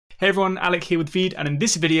Hey everyone, Alec here with Veed, and in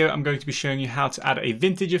this video I'm going to be showing you how to add a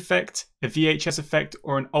vintage effect, a VHS effect,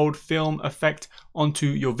 or an old film effect onto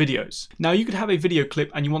your videos. Now you could have a video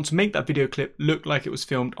clip and you want to make that video clip look like it was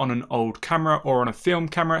filmed on an old camera or on a film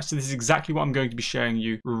camera, so this is exactly what I'm going to be showing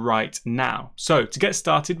you right now. So to get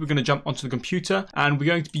started, we're going to jump onto the computer and we're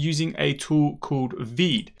going to be using a tool called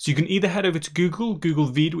Veed. So you can either head over to Google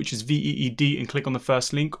Veed, which is V-E-E-D, and click on the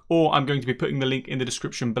first link, or I'm going to be putting the link in the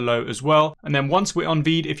description below as well. And then once we're on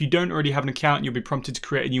Veed, if you don't already have an account, you'll be prompted to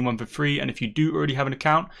create a new one for free. And if you do already have an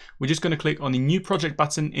account, we're just going to click on the new project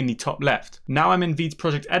button in the top left. Now I'm in Veed's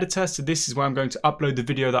project editor, so this is where I'm going to upload the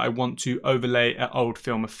video that I want to overlay an old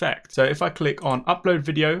film effect. So if I click on upload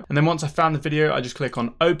video, and then once I found the video, I just click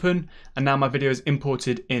on open, and now my video is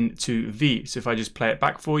imported into Veed. So if I just play it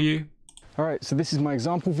back for you. All right, so this is my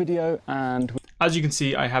example video, and as you can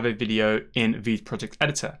see, I have a video in Veed project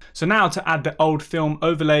editor. So now to add the old film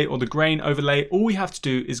overlay or the grain overlay, all we have to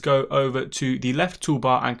do is go over to the left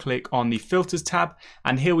toolbar and click on the filters tab.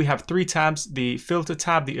 And here we have three tabs: the filter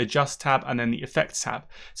tab, the adjust tab, and then the effects tab.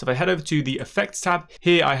 So if I head over to the effects tab,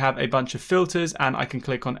 here I have a bunch of filters and I can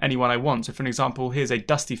click on any one I want. So for an example, here's a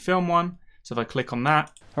dusty film one. So if I click on that.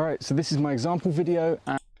 All right, so this is my example video.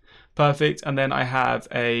 Perfect. And then I have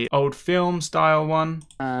a old film style one.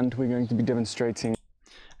 And we're going to be demonstrating.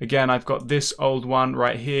 Again, I've got this old one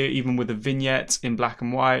right here, even with a vignette in black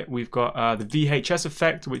and white. We've got the VHS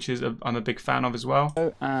effect, which is I'm a big fan of as well.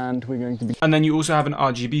 And we're going to be. And then you also have an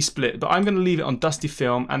RGB split, but I'm going to leave it on dusty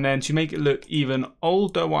film. And then to make it look even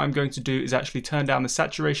older, what I'm going to do is actually turn down the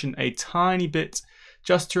saturation a tiny bit,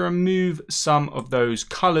 just to remove some of those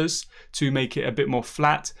colors to make it a bit more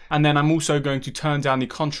flat. And then I'm also going to turn down the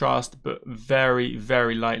contrast, but very,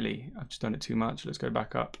 very lightly. I've just done it too much. Let's go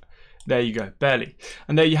back up. There you go, barely.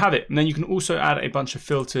 And there you have it. And then you can also add a bunch of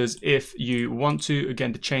filters if you want to,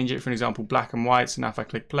 again, to change it, for example, black and white. So now if I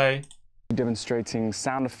click play. Demonstrating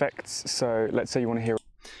sound effects. So let's say you want to hear.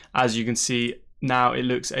 As you can see, now it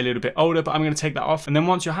looks a little bit older, but I'm going to take that off. And then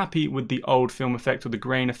once you're happy with the old film effect or the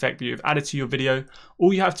grain effect that you've added to your video,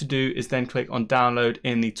 all you have to do is then click on download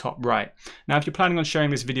in the top right. Now, if you're planning on sharing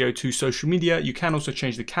this video to social media, you can also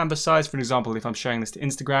change the canvas size. For example, if I'm sharing this to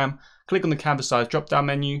Instagram, click on the canvas size drop down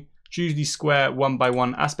menu, choose the square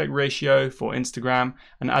 1:1 aspect ratio for Instagram.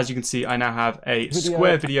 And as you can see, I now have a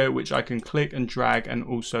square video, which I can click and drag and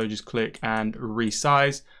also just click and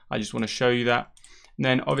resize. I just want to show you that. And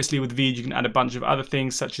then obviously with Veed, you can add a bunch of other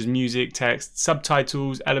things such as music, text,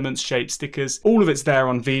 subtitles, elements, shapes, stickers. All of it's there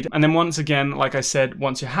on Veed. And then once again, like I said,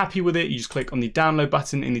 once you're happy with it, you just click on the download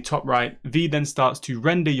button in the top right. Veed then starts to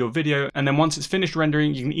render your video. And then once it's finished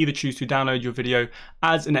rendering, you can either choose to download your video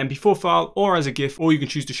as an MP4 file or as a GIF, or you can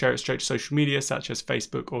choose to share it straight to social media such as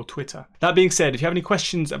Facebook or Twitter. That being said, if you have any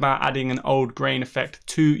questions about adding an old grain effect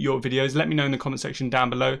to your videos, let me know in the comment section down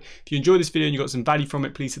below. If you enjoyed this video and you got some value from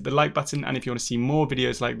it, please hit the like button. And if you want to see more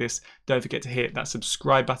videos like this, don't forget to hit that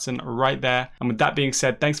subscribe button right there. And with that being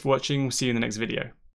said, thanks for watching. We'll see you in the next video.